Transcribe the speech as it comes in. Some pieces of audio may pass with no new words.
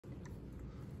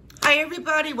Hi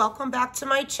everybody, welcome back to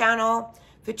my channel.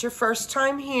 If it's your first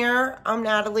time here, I'm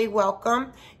Natalie,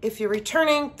 welcome. If you're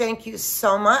returning, thank you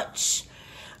so much.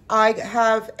 I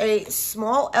have a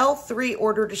small L3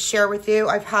 order to share with you.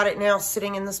 I've had it now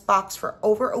sitting in this box for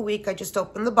over a week. I just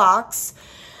opened the box.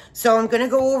 So I'm gonna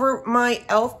go over my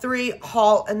L3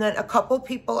 haul, and then a couple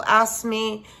people asked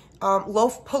me,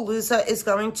 Loaf Palooza is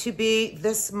going to be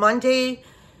this Monday,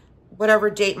 whatever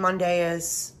date Monday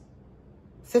is.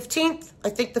 15th, I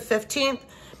think the 15th,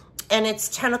 and it's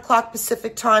 10 o'clock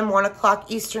Pacific time, 1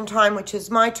 o'clock Eastern time, which is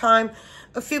my time.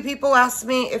 A few people asked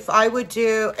me if I would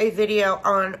do a video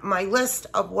on my list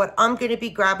of what I'm going to be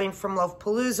grabbing from Loaf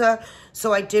Palooza.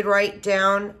 So I did write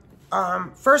down,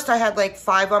 first I had like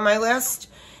 5 on my list,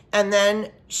 and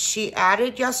then she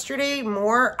added yesterday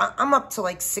more. I'm up to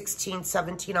like 16,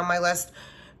 17 on my list.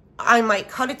 I might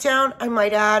cut it down, I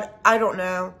might add, I don't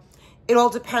know. It all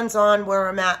depends on where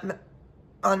I'm at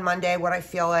on Monday, what I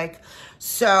feel like.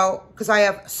 So, because I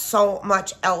have so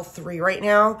much L3 right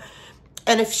now.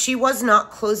 And if she was not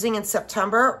closing in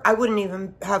September, I wouldn't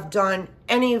even have done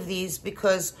any of these,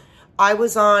 because I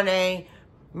was on a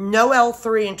no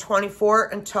L3 in 24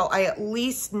 until I at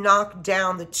least knocked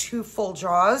down the 2 full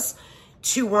draws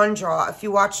to 1 draw. If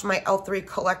you watched my L3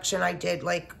 collection I did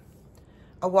like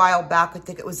a while back, I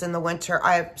think it was in the winter,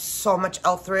 I have so much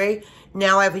L3.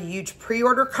 Now I have a huge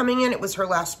pre-order coming in. It was her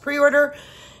last pre-order.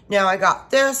 Now I got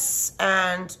this,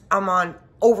 and I'm on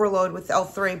overload with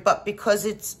L3, but because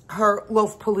it's her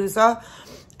Loaf Palooza,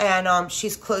 and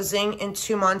she's closing in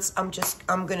 2 months,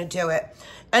 I'm gonna do it.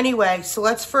 Anyway, so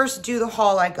let's first do the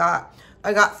haul I got.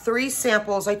 I got 3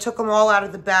 samples. I took them all out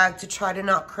of the bag to try to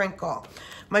not crinkle.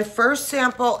 My first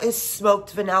sample is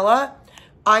smoked vanilla.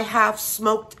 I have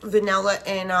smoked vanilla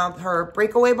in her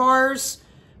breakaway bars,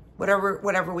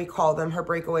 whatever we call them, her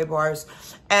breakaway bars.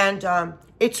 And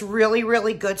it's really,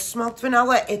 really good smoked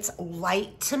vanilla. It's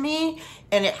light to me,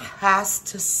 and it has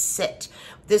to sit.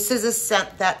 This is a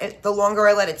scent that the longer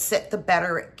I let it sit, the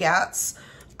better it gets.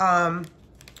 Let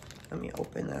me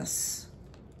open this.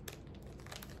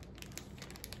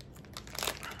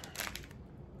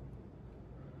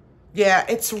 Yeah,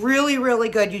 it's really, really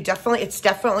good. It's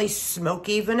definitely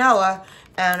smoky vanilla.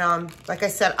 And like I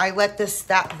said, I let this,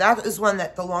 that is one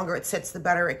that the longer it sits, the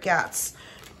better it gets.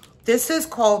 This is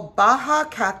called Baja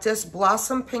Cactus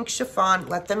Blossom Pink Chiffon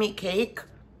Let Them Eat Cake.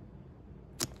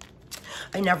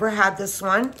 I never had this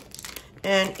one.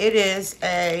 And it is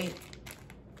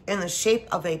in the shape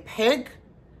of a pig.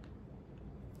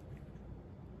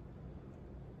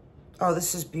 Oh,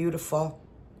 this is beautiful.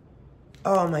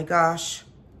 Oh my gosh.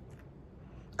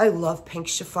 I love pink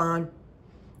chiffon.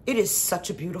 It is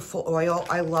such a beautiful oil.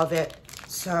 I love it.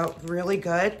 So, really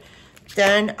good.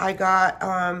 Then I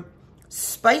got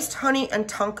Spiced Honey and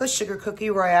Tonka Sugar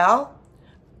Cookie Royale.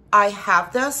 I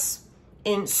have this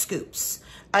in scoops.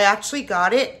 I actually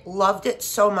got it, loved it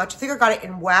so much. I think I got it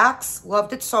in wax,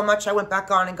 loved it so much I went back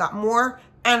on and got more,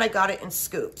 and I got it in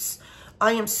scoops.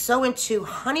 I am so into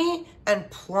honey and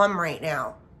plum right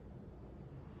now.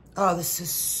 Oh, this is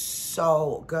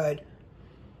so good.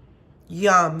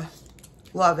 Yum.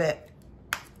 Love it.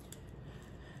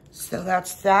 So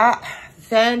that's that.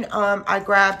 Then I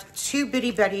grabbed 2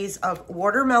 Bitty Betties of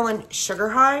Watermelon Sugar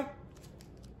High.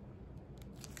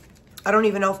 I don't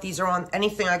even know if these are on,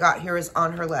 anything I got here is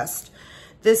on her list.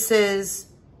 This is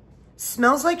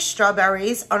Smells Like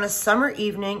Strawberries on a Summer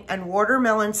Evening and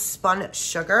Watermelon Spun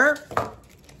Sugar.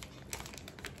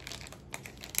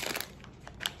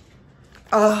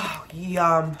 Oh,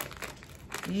 yum.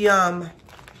 Yum.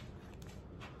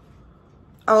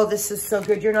 Oh, this is so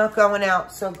good. You're not going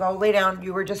out, so go lay down.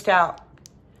 You were just out.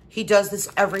 He does this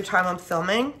every time I'm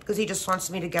filming because he just wants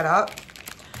me to get up.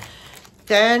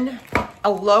 Then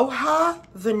Aloha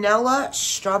Vanilla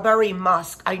Strawberry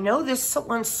Musk. I know this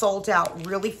one sold out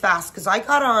really fast because I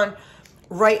got on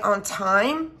right on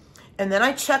time, and then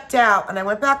I checked out and I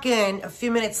went back in a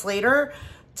few minutes later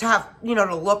to have, you know,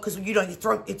 to look, because you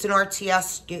throw, it's an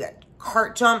RTS, you get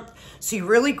cart jump. So you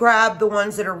really grab the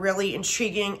ones that are really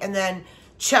intriguing and then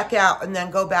check out and then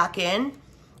go back in,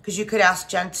 because you could ask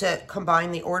Jen to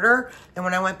combine the order. And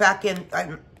when I went back in,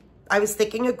 I was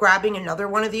thinking of grabbing another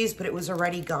one of these, but it was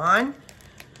already gone.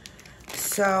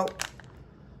 So,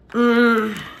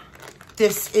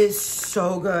 this is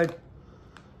so good.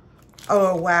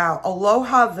 Oh, wow.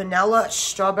 Aloha Vanilla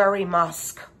Strawberry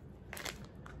Musk.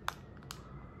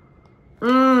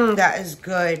 That is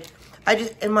good.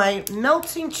 In my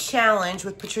melting challenge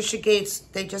with Patricia Gates,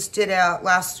 they just did out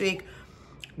last week,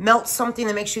 melt something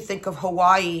that makes you think of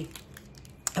Hawaii.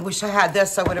 I wish I had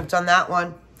this. I would have done that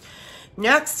one.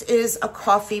 Next is a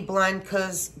coffee blend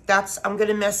because I'm going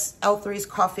to miss L3's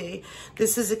coffee.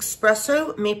 This is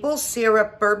espresso, maple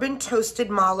syrup, bourbon toasted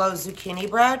mallow, zucchini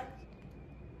bread.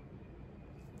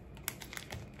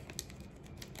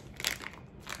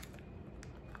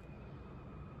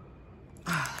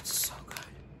 Ah, that's so good.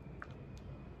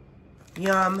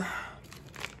 Yum.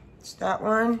 It's that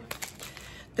one.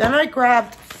 Then I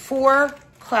grabbed 4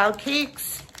 cloud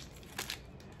cakes.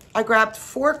 I grabbed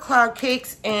 4 cloud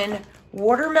cakes in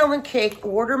watermelon cake,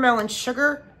 watermelon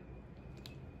sugar.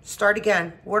 Start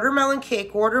again. Watermelon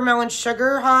cake, watermelon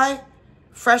sugar high,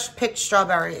 fresh picked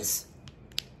strawberries.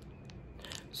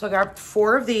 So I grabbed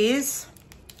 4 of these.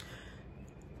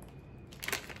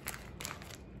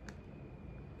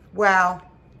 Wow.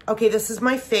 Okay, this is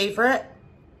my favorite.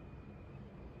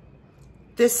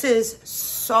 This is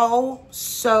so,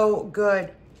 so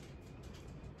good.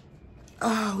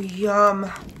 Oh,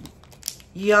 yum.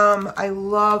 Yum. I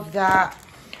love that.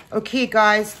 Okay,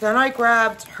 guys. Then I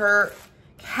grabbed her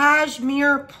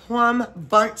Cashmere Plum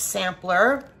Bundt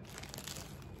Sampler.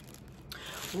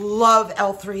 Love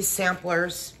L3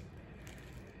 samplers.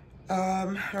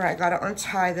 All right, gotta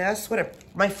untie this.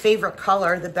 My favorite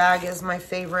color. The bag is my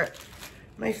favorite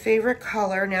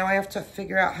color. Now I have to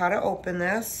figure out how to open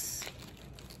this.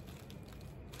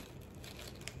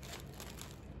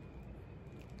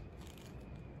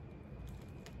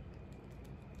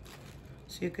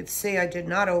 So you could see I did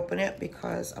not open it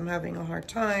because I'm having a hard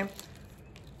time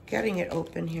getting it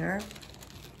open here.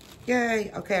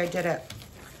 Yay, okay, I did it.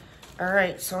 All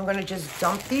right, so I'm gonna just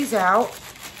dump these out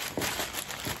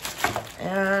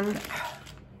and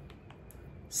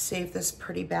save this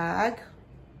pretty bag.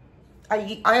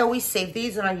 I always save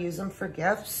these and I use them for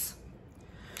gifts.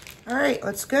 All right,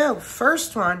 let's go.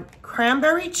 First one,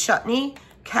 cranberry chutney,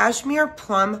 cashmere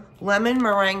plum, lemon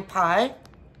meringue pie.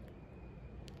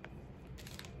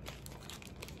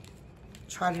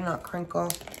 Try to not crinkle.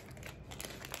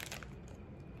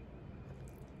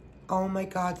 Oh my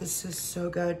God, this is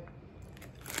so good.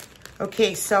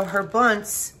 Okay, so her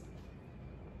bunts,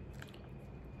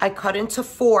 I cut into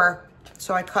 4.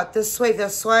 So I cut this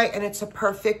way, and it's a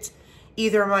perfect,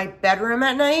 either my bedroom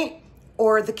at night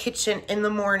or the kitchen in the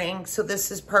morning. So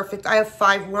this is perfect. I have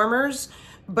 5 warmers,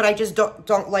 but I just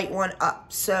don't light one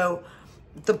up. So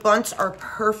the bunts are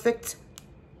perfect.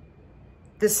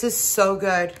 This is so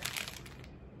good.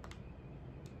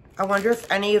 I wonder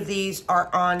if any of these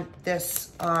are on this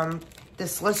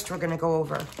this list we're gonna go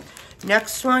over.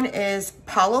 Next one is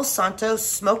Palo Santo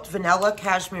Smoked Vanilla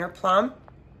Cashmere Plum.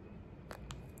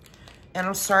 And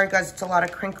I'm sorry guys, it's a lot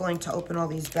of crinkling to open all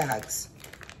these bags.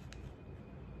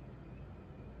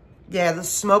 Yeah, the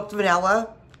smoked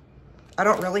vanilla. I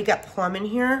don't really get plum in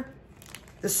here.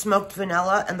 The smoked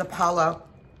vanilla and the Palo.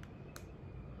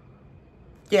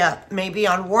 Yeah, maybe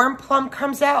on warm plum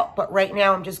comes out, but right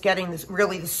now I'm just getting this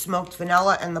really the smoked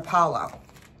vanilla and the Palo.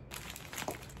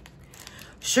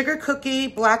 Sugar cookie,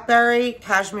 blackberry,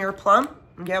 cashmere plum.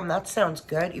 Yeah, that sounds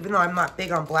good, even though I'm not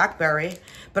big on blackberry,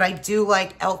 but I do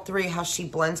like L3 how she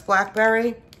blends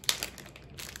blackberry.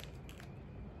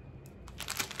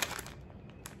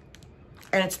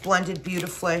 And it's blended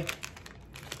beautifully,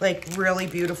 like really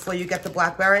beautifully. You get the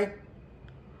blackberry.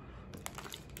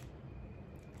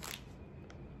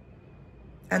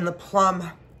 And the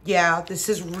plum, yeah, this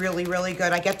is really, really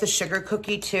good. I get the sugar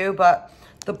cookie too, but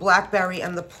the blackberry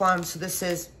and the plum, so this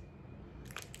is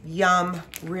yum,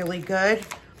 really good.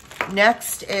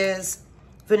 Next is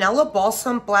vanilla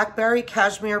balsam, blackberry,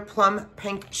 cashmere plum,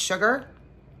 pink sugar.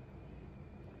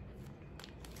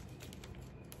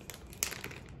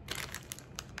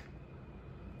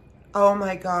 Oh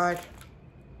my God.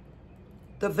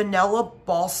 The vanilla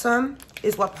balsam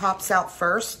is what pops out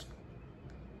first.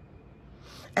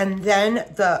 And then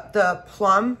the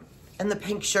plum and the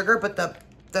pink sugar, but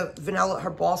the vanilla, her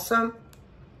balsam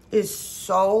is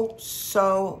so,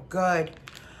 so good.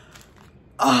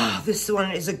 Oh, this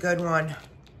one is a good one.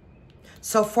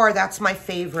 So far, that's my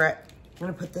favorite. I'm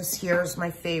gonna put this here as my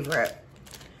favorite.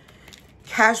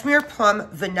 Cashmere plum,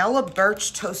 vanilla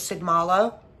birch toasted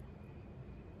mallow.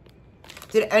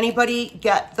 Did anybody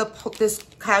get this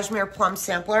cashmere plum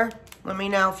sampler? Let me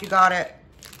know if you got it.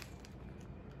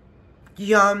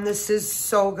 Yum, this is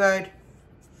so good.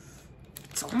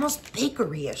 It's almost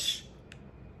bakery-ish.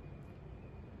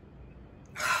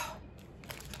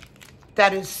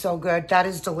 That is so good. That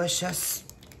is delicious.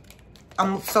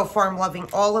 So far, I'm loving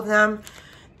all of them.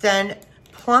 Then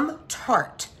plum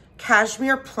tart,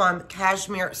 cashmere plum,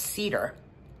 cashmere cedar.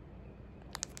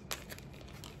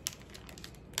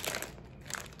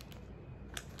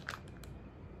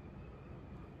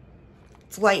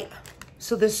 It's light.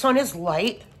 So this one is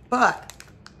light, but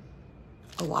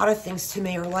A lot of things to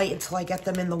me are light until I get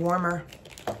them in the warmer.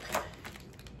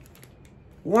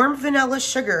 Warm vanilla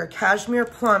sugar, cashmere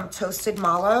plum, toasted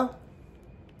mallow.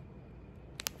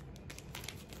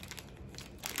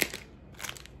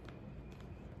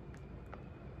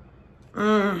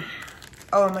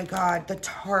 Oh my God, the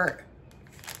tart.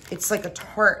 It's like a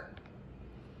tart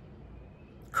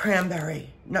cranberry.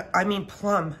 No, I mean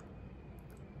plum.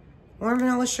 Warm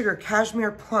vanilla sugar,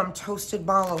 cashmere plum, toasted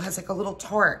mallow. Has like a little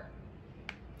tart.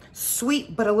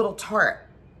 Sweet, but a little tart.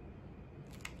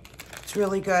 It's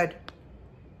really good.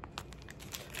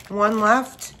 One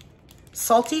left.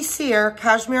 Salty Sear,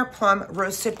 cashmere plum,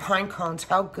 roasted pine cones.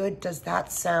 How good does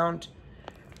that sound?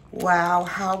 Wow,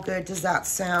 how good does that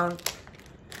sound?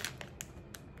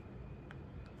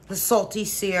 The Salty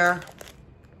Sear.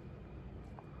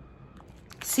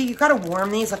 See, you gotta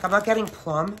warm these. Like, I'm not getting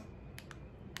plum.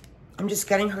 I'm just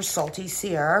getting her Salty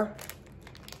Sear.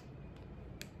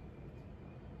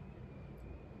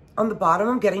 On the bottom,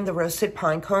 I'm getting the roasted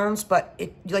pine cones, but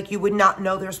it, like, you would not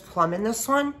know there's plum in this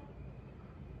one.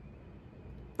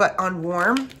 But on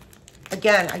warm,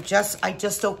 again, I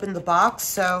just opened the box,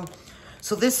 so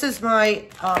this is my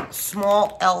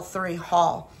small L3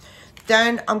 haul.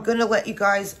 Then I'm gonna let you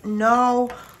guys know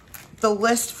the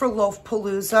list for Loaf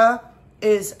Palooza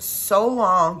is so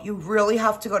long. You really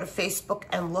have to go to Facebook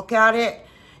and look at it.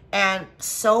 And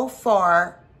so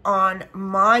far on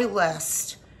my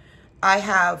list,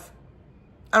 I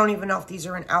don't even know if these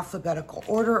are in alphabetical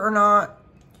order or not.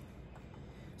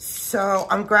 So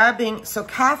I'm grabbing, so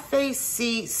Cafe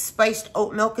C spiced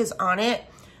oat milk is on it.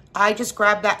 I just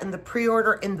grabbed that in the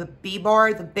pre-order in the B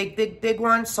bar, the big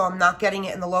one. So I'm not getting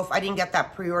it in the Loaf. I didn't get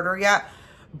that pre-order yet,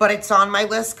 but it's on my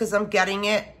list because I'm getting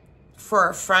it for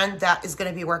a friend that is going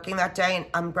to be working that day, and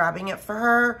I'm grabbing it for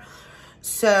her.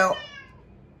 So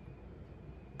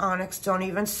Onyx, don't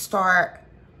even start.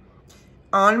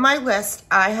 On my list,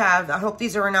 I hope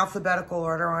these are in alphabetical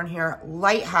order on here,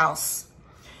 Lighthouse.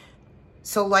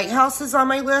 So Lighthouse is on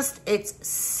my list. It's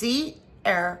Sea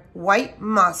Air, White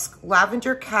Musk,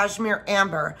 Lavender, Cashmere,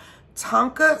 Amber,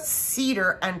 Tonka,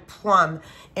 Cedar, and Plum.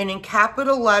 And in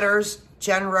capital letters,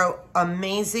 Jen wrote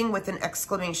amazing with an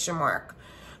exclamation mark.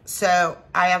 So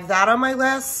I have that on my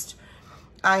list.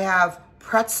 I have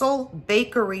Pretzel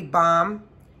Bakery Bomb.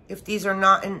 If these are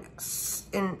not in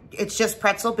it's just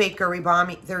Pretzel Bakery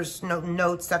Bomb. There's no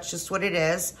notes. That's just what it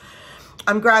is.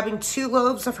 I'm grabbing 2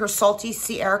 loaves of her Salty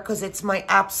Sea Air because it's my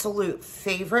absolute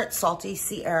favorite Salty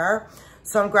Sea Air.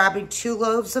 So I'm grabbing 2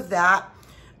 loaves of that.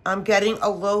 I'm getting a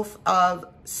loaf of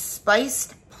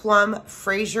spiced plum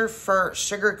Fraser Fir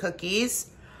sugar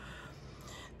cookies.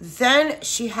 Then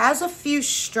she has a few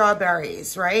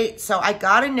strawberries, right? So I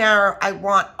gotta narrow. I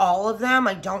want all of them.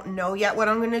 I don't know yet what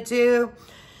I'm gonna do.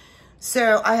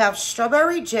 So I have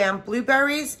strawberry jam,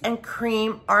 blueberries and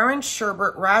cream, orange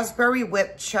sherbet, raspberry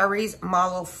whip, cherries,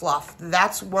 mallow fluff.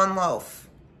 That's 1 loaf.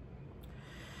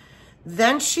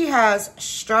 Then she has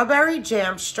strawberry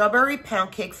jam, strawberry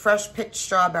pound cake, fresh picked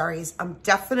strawberries. I'm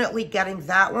definitely getting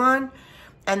that one.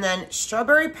 And then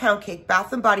strawberry pound cake,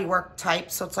 Bath & Body Work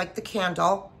type, so it's like the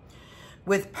candle,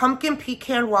 with pumpkin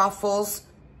pecan waffles,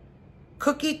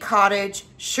 cookie cottage,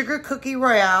 sugar cookie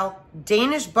royale,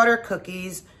 Danish butter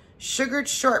cookies, sugared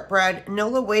shortbread,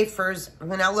 Nilla wafers,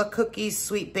 vanilla cookies,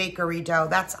 sweet bakery dough.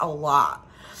 That's a lot.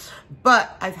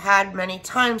 But I've had many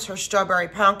times her strawberry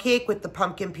pound cake with the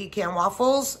pumpkin pecan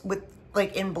waffles with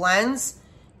like in blends,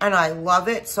 and I love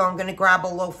it. So I'm gonna grab a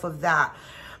loaf of that.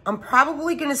 I'm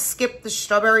probably gonna skip the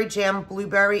strawberry jam,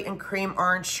 blueberry and cream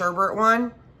orange sherbet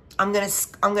one. I'm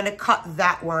gonna cut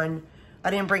that one.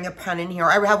 I didn't bring a pen in here.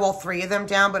 I have all 3 of them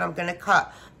down, but I'm gonna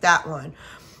cut that one.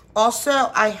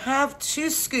 Also, I have 2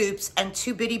 scoops and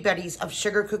 2 bitty betties of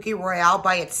Sugar Cookie Royale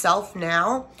by itself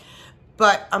now,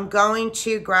 but I'm going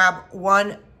to grab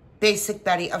 1 basic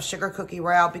Betty of Sugar Cookie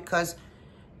Royale because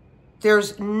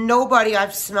there's nobody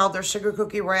I've smelled their Sugar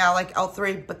Cookie Royale like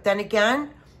L3. But then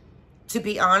again, to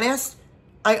be honest,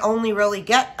 I only really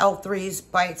get L3s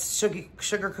by its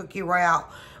Sugar Cookie Royale.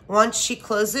 Once she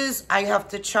closes, I have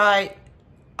to try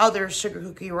other Sugar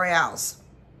Cookie Royales.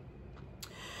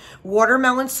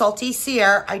 Watermelon Salty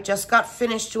Sear. I just got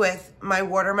finished with my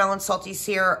Watermelon Salty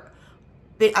Sear.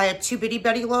 I had 2 bitty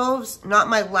betty loaves, not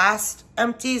my last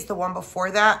empties, the one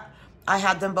before that. I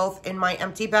had them both in my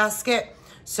empty basket.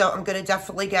 So I'm going to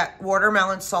definitely get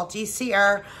Watermelon Salty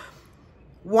Sear.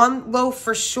 1 loaf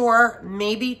for sure,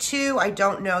 maybe 2, I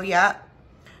don't know yet.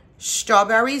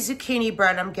 Strawberry zucchini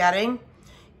bread I'm getting.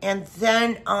 And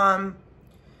then Tam,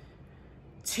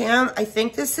 I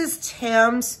think this is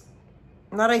Tam's.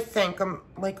 Not I think, I'm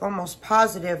like almost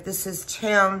positive this is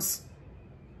Tam's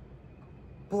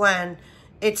blend.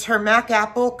 It's her Mac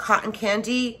Apple, Cotton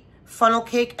Candy, Funnel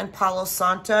Cake, and Palo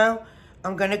Santo.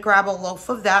 I'm going to grab a loaf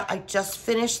of that. I just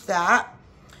finished that.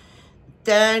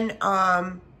 Then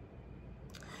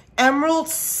Emerald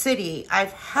City.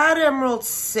 I've had Emerald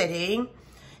City,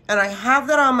 and I have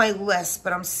that on my list,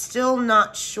 but I'm still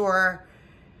not sure.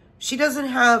 She doesn't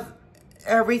have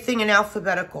everything in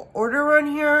alphabetical order on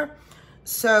here.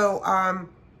 So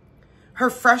her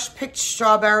fresh picked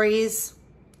strawberries,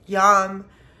 yum,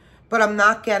 but I'm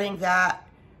not getting that.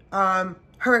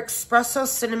 Her espresso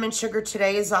cinnamon sugar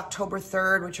today is October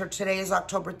 3rd, which today is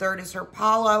October 3rd, is her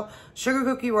Palo, Sugar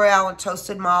Cookie Royale, and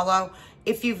Toasted Mallow.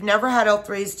 If you've never had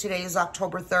L3's, today is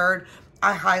October 3rd.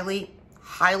 I highly,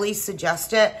 highly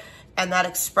suggest it. And that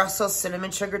espresso cinnamon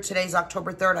sugar today is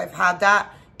October 3rd. I've had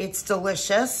that. It's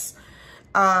delicious.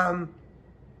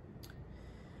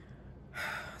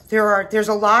 There's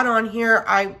a lot on here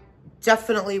I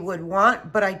definitely would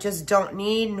want, but I just don't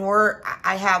need, nor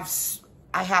I have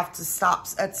to stop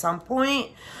at some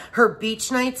point. Her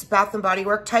Beach Nights Bath & Body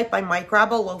Works type, I might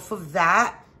grab a loaf of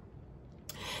that.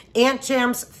 Aunt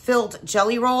Jam's filled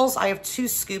jelly rolls. I have 2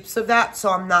 scoops of that, so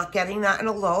I'm not getting that in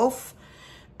a loaf.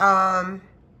 Yeah,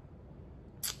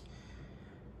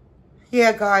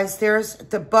 guys, there's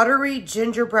the buttery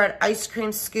gingerbread ice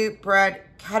cream scoop bread,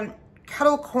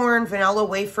 kettle corn vanilla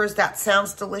wafers. That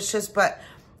sounds delicious, but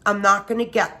I'm not going to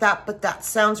get that, but that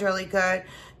sounds really good.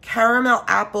 Caramel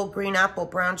apple, green apple,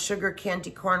 brown sugar,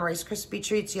 candy corn, Rice Krispie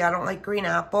treats. Yeah, I don't like green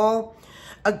apple.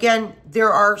 Again,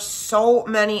 there are so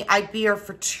many. I'd be here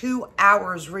for 2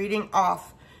 hours reading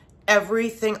off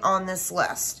everything on this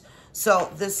list.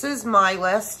 So this is my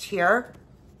list here.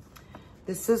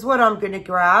 This is what I'm going to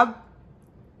grab.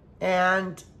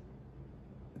 And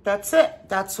that's it.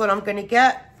 That's what I'm going to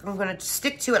get. I'm going to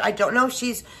stick to it. I don't know.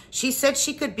 She said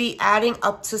she could be adding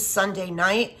up to Sunday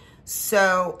night.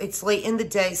 So it's late in the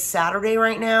day, Saturday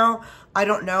right now. I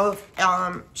don't know if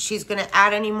she's going to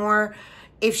add any more.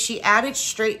 If she added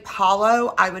straight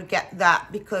Palo, I would get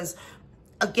that because,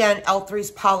 again, L3's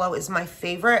Palo is my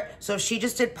favorite. So if she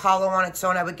just did Palo on its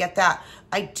own, I would get that.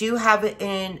 I do have it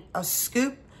in a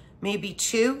scoop, maybe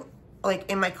 2, like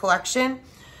in my collection.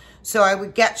 So I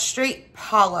would get straight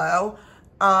Palo.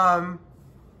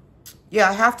 Yeah,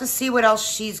 I have to see what else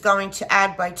she's going to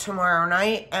add by tomorrow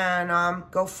night and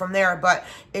go from there. But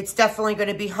it's definitely going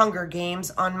to be Hunger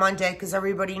Games on Monday because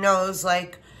everybody knows,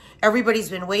 like, everybody's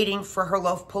been waiting for her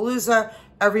Loaf Palooza.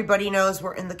 Everybody knows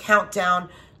we're in the countdown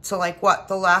to, like, what,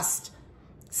 the last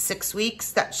 6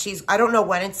 weeks that she's, I don't know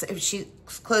when it's, if she's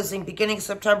closing, beginning of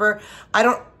September.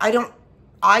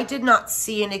 I did not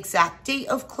see an exact date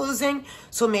of closing,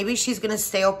 so maybe she's going to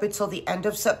stay open till the end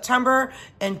of September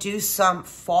and do some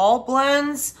fall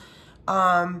blends.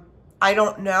 I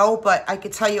don't know, but I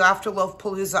could tell you after Loaf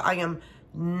Palooza, I am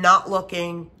not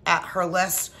looking at her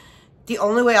list. The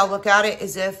only way I'll look at it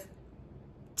is if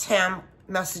Tam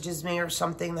messages me or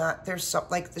something that there's some,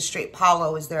 like the straight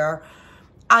Palo is there.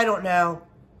 I don't know.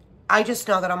 I just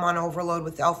know that I'm on overload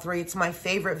with L3. It's my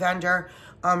favorite vendor.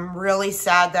 I'm really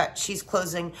sad that she's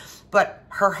closing, but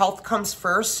her health comes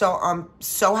first. So I'm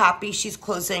so happy she's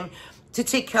closing to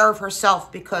take care of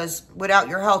herself because without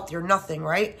your health, you're nothing,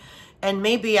 right? And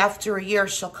maybe after a year,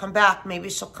 she'll come back. Maybe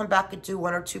she'll come back and do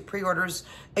 1 or 2 pre-orders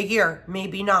a year.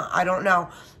 Maybe not. I don't know.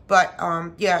 But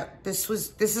yeah, this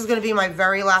is going to be my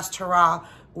very last hurrah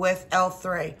with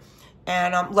L3.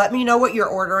 And let me know what you're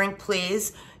ordering,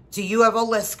 please. Do you have a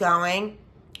list going?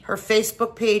 Her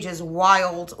Facebook page is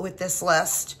wild with this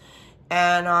list.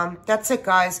 And that's it,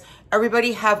 guys.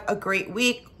 Everybody have a great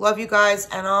week. Love you guys.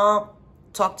 And I'll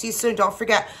talk to you soon. Don't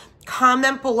forget,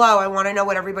 comment below. I want to know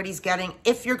what everybody's getting.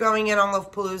 If you're going in on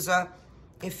Loaf Palooza.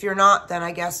 If you're not, then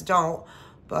I guess don't.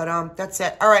 But that's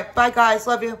it. All right. Bye, guys.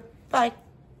 Love you. Bye.